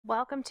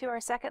Welcome to our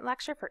second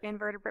lecture for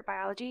invertebrate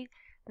biology.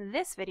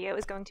 This video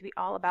is going to be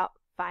all about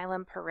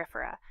Phylum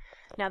Porifera.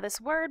 Now this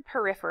word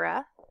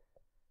porifera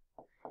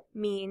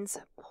means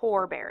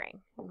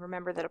pore-bearing.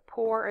 Remember that a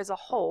pore is a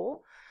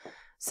hole,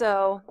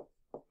 so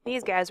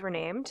these guys were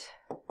named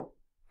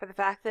for the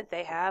fact that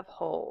they have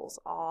holes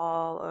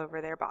all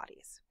over their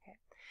bodies. Okay.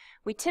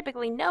 We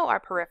typically know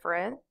our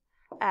porifera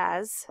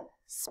as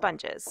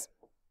sponges.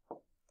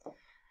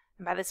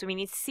 And by this we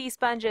mean sea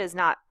sponges,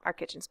 not our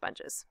kitchen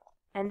sponges.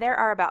 And there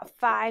are about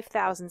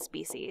 5,000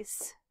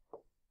 species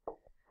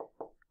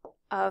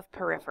of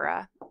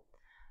porifera,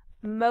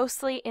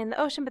 mostly in the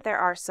ocean, but there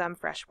are some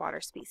freshwater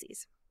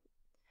species.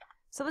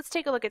 So let's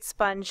take a look at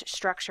sponge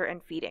structure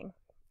and feeding.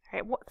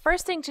 All right,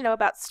 first thing to know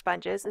about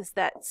sponges is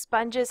that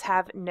sponges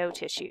have no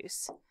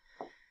tissues.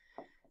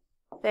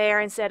 They are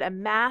instead a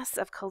mass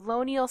of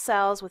colonial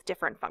cells with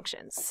different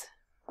functions.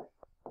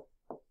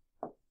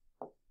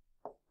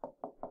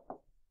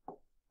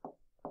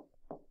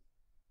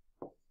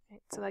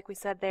 So like we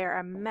said, they are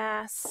a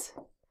mass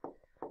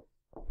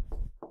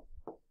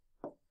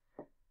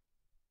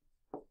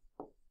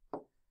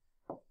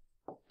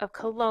of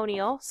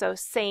colonial, so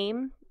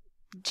same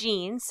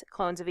genes,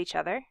 clones of each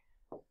other,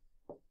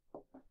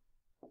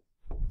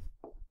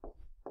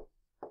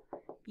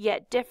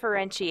 yet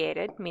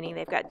differentiated, meaning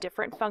they've got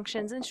different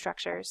functions and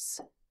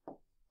structures.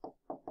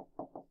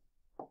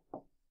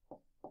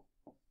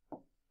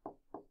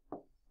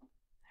 All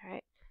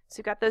right, so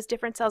we've got those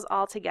different cells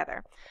all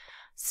together.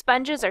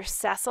 Sponges are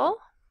sessile,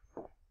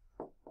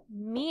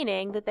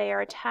 meaning that they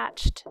are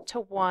attached to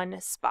one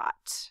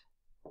spot.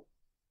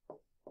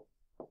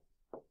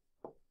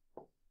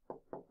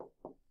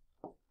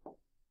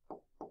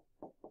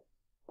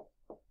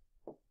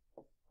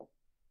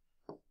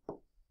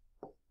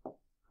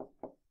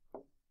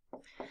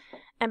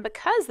 And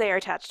because they are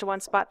attached to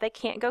one spot, they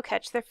can't go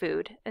catch their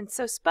food, and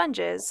so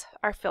sponges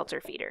are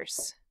filter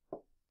feeders,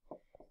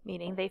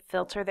 meaning they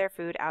filter their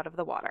food out of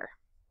the water.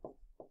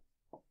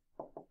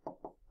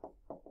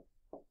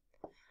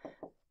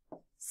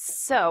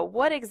 So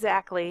what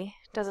exactly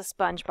does a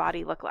sponge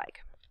body look like?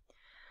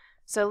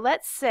 So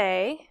let's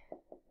say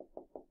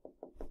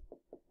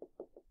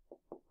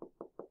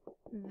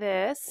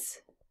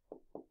this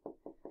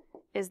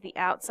is the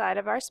outside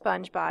of our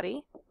sponge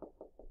body.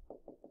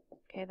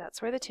 Okay,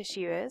 that's where the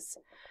tissue is.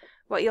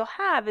 What you'll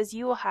have is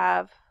you will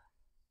have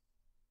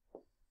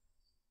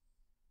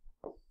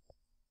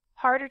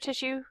harder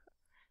tissue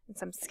and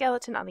some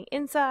skeleton on the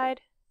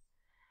inside.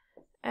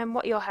 And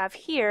what you'll have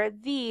here,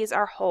 these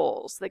are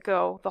holes that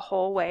go the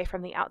whole way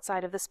from the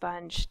outside of the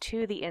sponge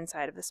to the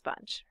inside of the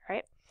sponge,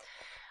 right?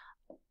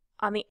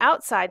 On the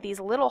outside, these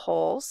little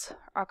holes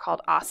are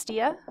called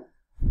ostia.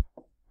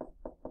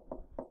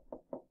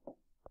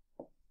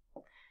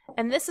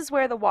 And this is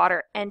where the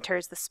water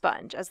enters the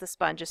sponge as the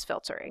sponge is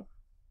filtering.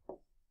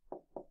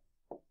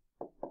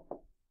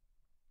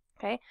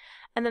 Okay,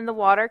 and then the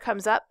water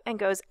comes up and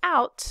goes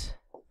out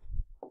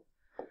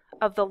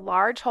of the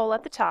large hole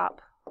at the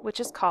top, which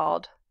is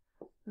called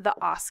the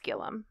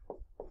osculum.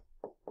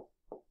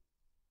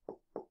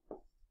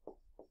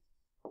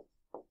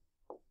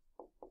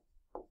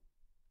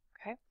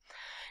 Okay.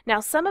 Now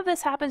some of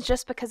this happens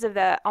just because of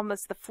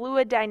almost the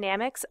fluid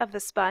dynamics of the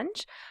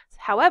sponge.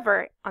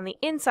 However, on the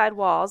inside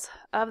walls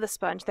of the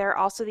sponge, there are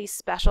also these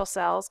special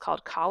cells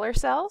called collar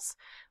cells,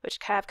 which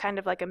have kind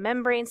of like a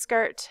membrane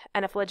skirt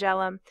and a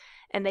flagellum,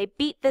 and they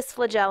beat this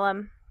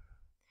flagellum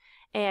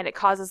and it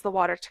causes the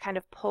water to kind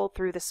of pull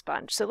through the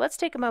sponge. So let's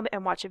take a moment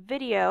and watch a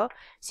video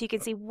so you can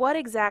see what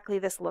exactly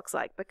this looks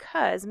like,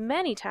 because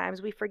many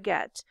times we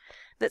forget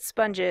that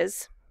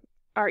sponges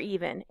are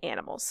even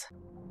animals.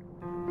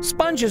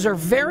 Sponges are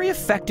very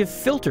effective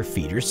filter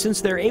feeders since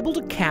they're able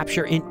to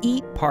capture and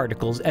eat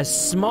particles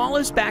as small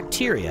as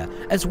bacteria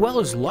as well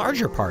as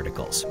larger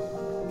particles.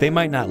 They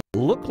might not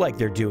look like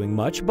they're doing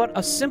much, but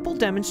a simple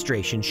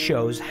demonstration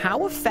shows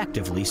how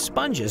effectively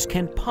sponges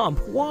can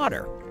pump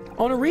water.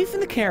 On a reef in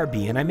the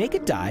Caribbean, I make a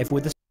dive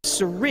with a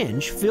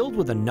syringe filled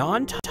with a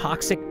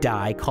non-toxic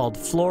dye called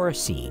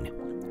fluorescein.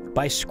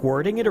 By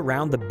squirting it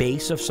around the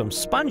base of some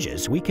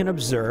sponges, we can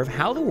observe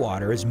how the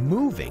water is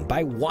moving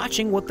by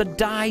watching what the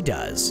dye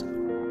does.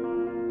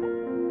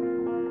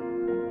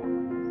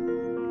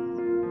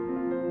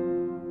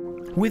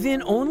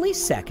 Within only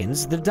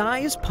seconds, the dye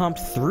is pumped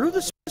through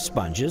the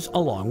sponges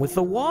along with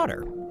the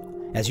water.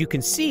 As you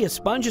can see, a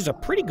sponge is a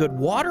pretty good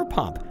water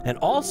pump and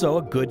also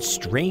a good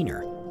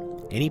strainer.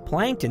 Any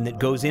plankton that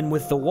goes in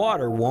with the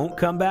water won't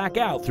come back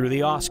out through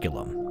the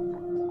osculum.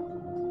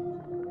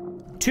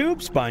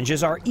 Tube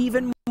sponges are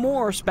even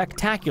more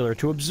spectacular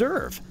to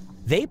observe.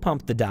 They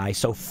pump the dye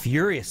so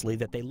furiously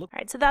that they look... All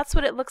right, so that's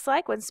what it looks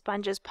like when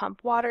sponges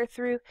pump water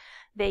through.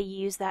 They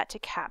use that to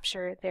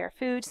capture their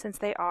food since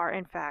they are,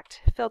 in fact,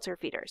 filter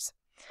feeders.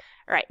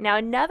 All right, now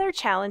another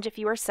challenge if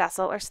you are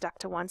sessile or stuck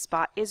to one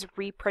spot is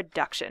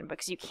reproduction,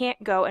 because you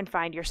can't go and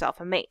find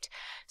yourself a mate.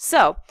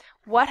 So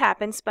what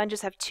happens?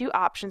 Sponges have two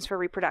options for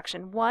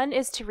reproduction. One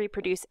is to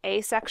reproduce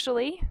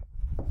asexually.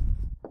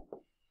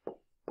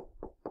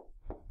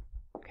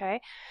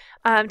 Okay.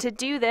 To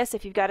do this,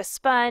 if you've got a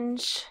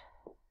sponge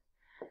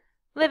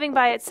living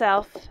by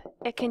itself,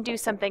 it can do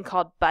something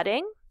called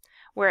budding,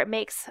 where it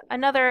makes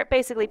another,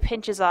 basically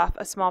pinches off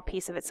a small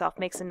piece of itself,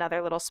 makes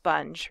another little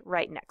sponge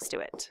right next to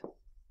it.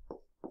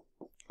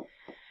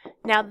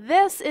 Now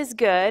this is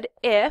good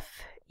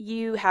if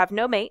you have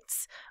no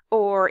mates,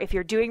 or if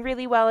you're doing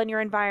really well in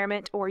your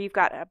environment, or you've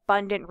got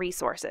abundant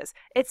resources.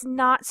 It's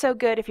not so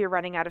good if you're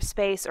running out of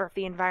space, or if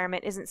the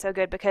environment isn't so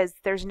good, because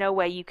there's no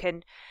way you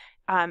can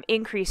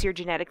increase your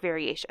genetic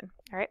variation.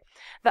 All right.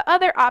 The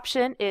other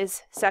option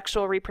is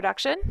sexual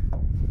reproduction.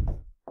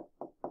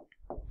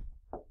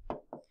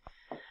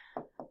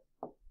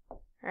 All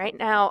right.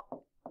 Now,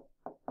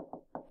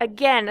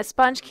 again, a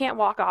sponge can't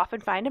walk off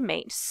and find a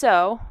mate,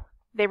 so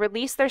they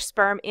release their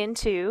sperm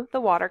into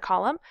the water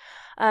column.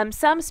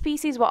 Some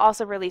species will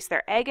also release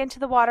their egg into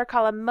the water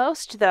column.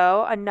 Most,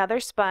 though, another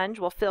sponge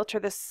will filter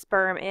the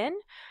sperm in,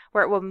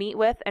 where it will meet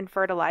with and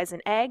fertilize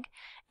an egg,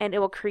 and it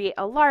will create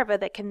a larva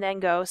that can then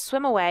go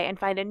swim away and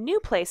find a new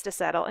place to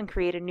settle and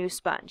create a new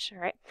sponge.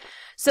 All right.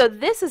 So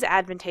this is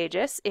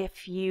advantageous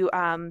if you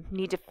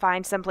need to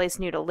find someplace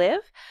new to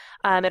live.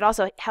 It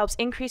also helps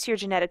increase your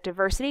genetic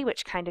diversity,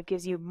 which kind of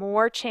gives you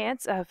more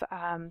chance of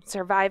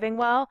surviving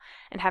well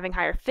and having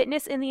higher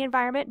fitness in the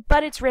environment,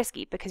 but it's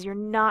risky because you're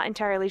not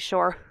entirely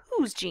sure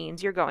whose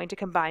genes you're going to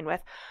combine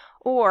with,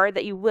 or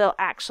that you will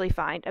actually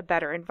find a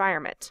better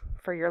environment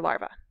for your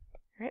larva.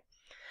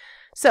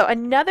 So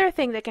another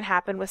thing that can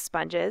happen with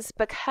sponges,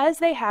 because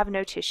they have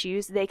no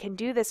tissues, they can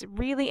do this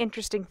really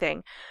interesting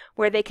thing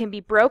where they can be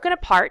broken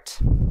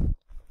apart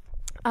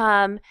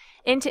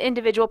into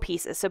individual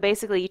pieces. So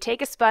basically you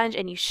take a sponge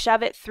and you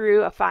shove it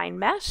through a fine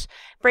mesh,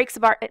 breaks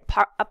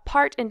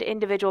apart into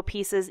individual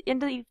pieces,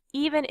 into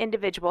even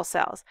individual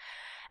cells.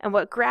 And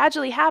what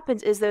gradually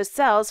happens is those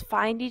cells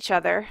find each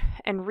other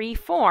and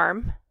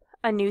reform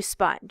a new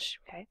sponge.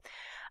 Okay.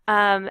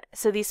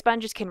 So these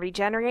sponges can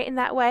regenerate in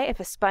that way. If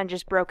a sponge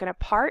is broken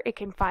apart, it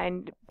can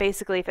find,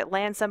 basically, if it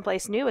lands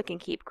someplace new, it can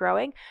keep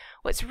growing.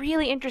 What's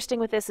really interesting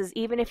with this is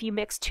even if you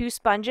mix two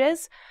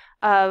sponges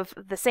of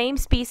the same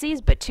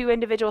species, but two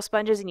individual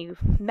sponges, and you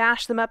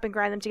mash them up and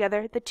grind them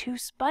together, the two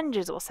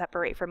sponges will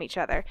separate from each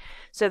other.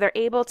 So they're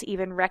able to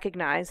even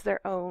recognize their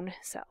own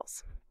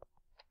cells.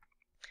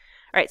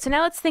 All right, so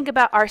now let's think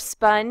about our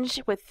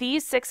sponge with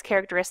these 6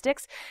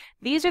 characteristics.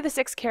 These are the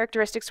 6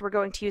 characteristics we're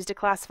going to use to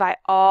classify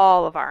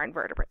all of our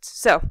invertebrates.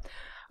 So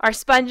our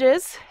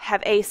sponges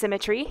have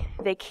asymmetry.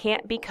 They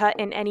can't be cut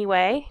in any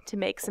way to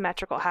make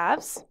symmetrical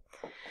halves.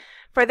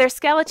 For their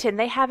skeleton,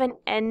 they have an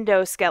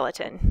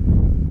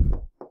endoskeleton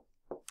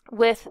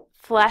with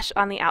flesh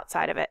on the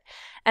outside of it.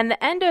 And the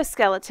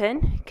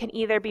endoskeleton can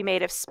either be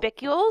made of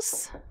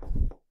spicules,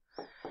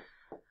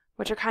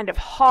 which are kind of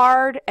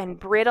hard and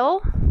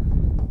brittle,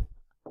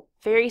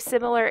 very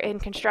similar in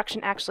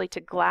construction actually to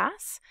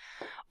glass,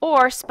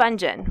 or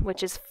spongin,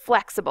 which is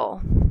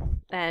flexible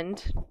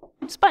and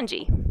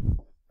spongy.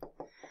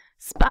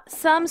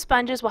 Some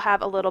sponges will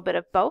have a little bit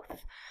of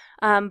both,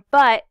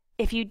 but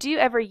if you do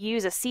ever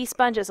use a sea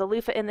sponge as a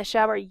loofah in the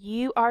shower,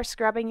 you are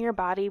scrubbing your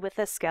body with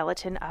the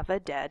skeleton of a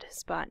dead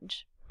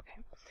sponge.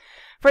 Okay.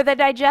 For the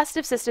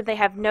digestive system, they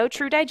have no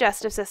true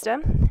digestive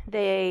system.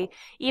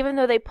 Even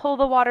though they pull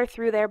the water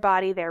through their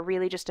body, they're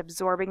really just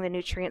absorbing the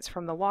nutrients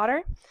from the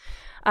water.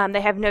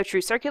 They have no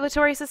true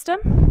circulatory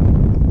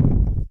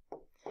system.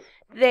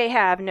 They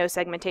have no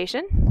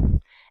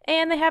segmentation,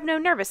 and they have no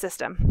nervous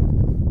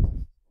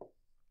system.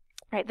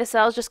 Right, the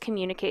cells just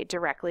communicate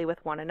directly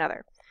with one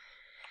another.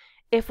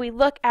 If we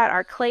look at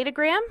our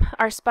cladogram,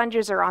 our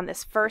sponges are on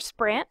this first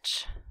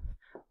branch.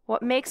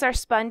 What makes our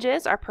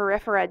sponges, our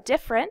porifera,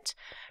 different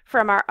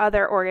from our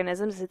other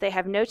organisms is that they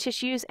have no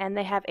tissues and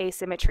they have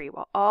asymmetry,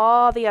 while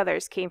all the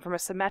others came from a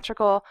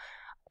symmetrical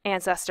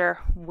ancestor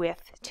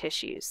with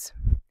tissues.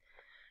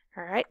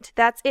 All right,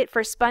 that's it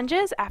for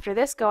sponges. After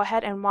this, go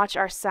ahead and watch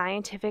our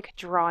scientific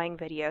drawing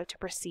video to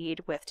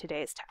proceed with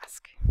today's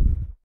task.